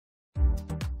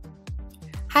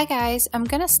Hi guys, I'm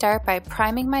going to start by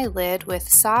priming my lid with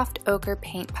Soft Ochre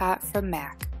Paint Pot from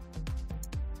MAC.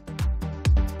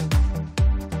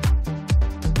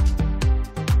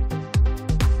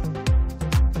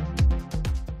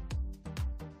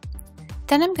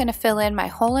 Then I'm going to fill in my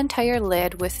whole entire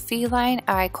lid with Feline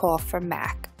Eye Kohl from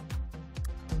MAC.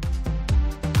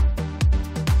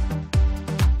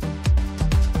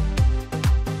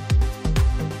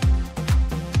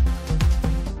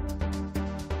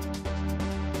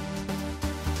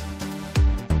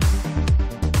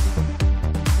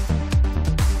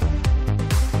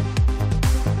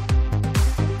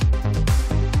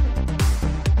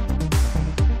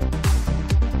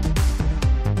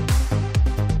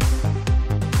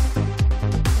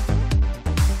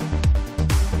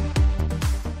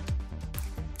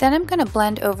 Then I'm going to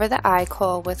blend over the eye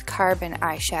kohl with Carbon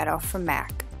eyeshadow from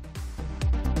MAC.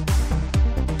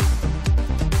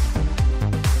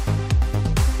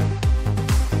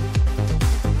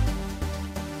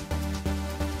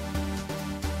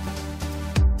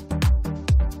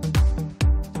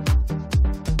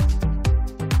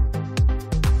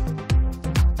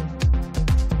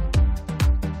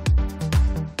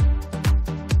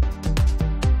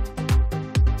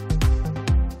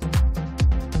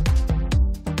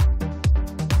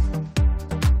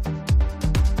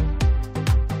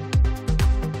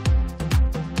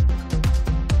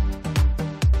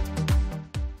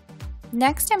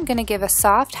 Next, I'm going to give a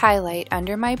soft highlight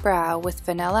under my brow with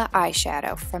Vanilla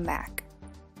eyeshadow from MAC.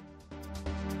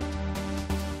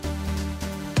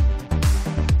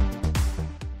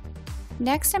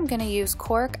 Next, I'm going to use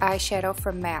Cork eyeshadow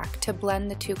from MAC to blend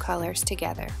the two colors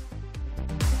together.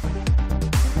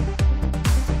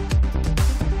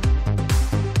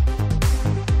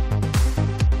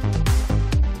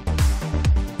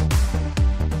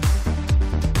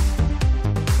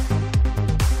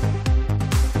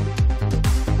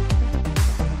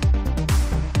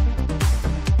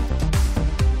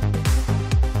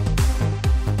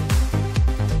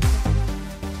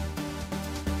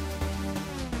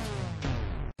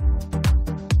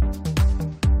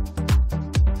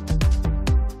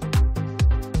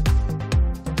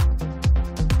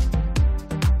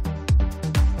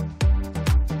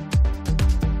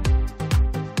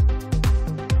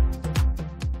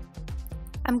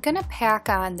 I'm going to pack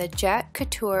on the Jet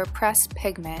Couture Pressed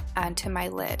Pigment onto my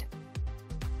lid.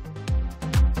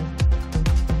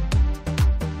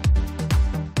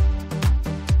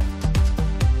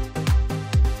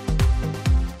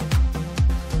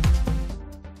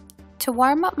 To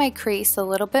warm up my crease a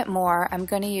little bit more, I'm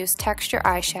going to use Texture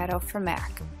eyeshadow from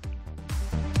MAC.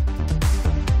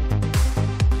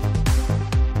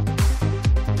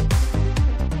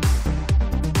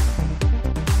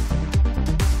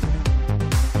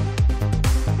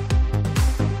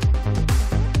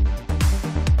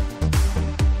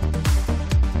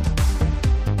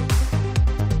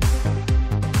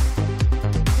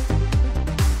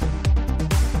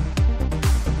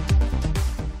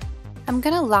 I'm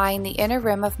going to line the inner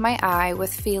rim of my eye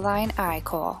with Feline Eye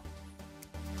Kohl.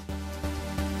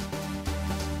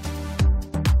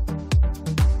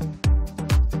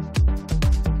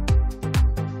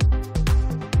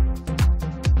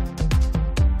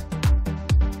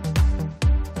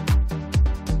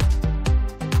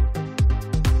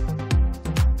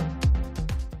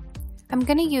 I'm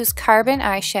going to use Carbon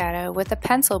eyeshadow with a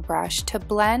pencil brush to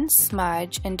blend,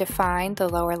 smudge, and define the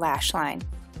lower lash line.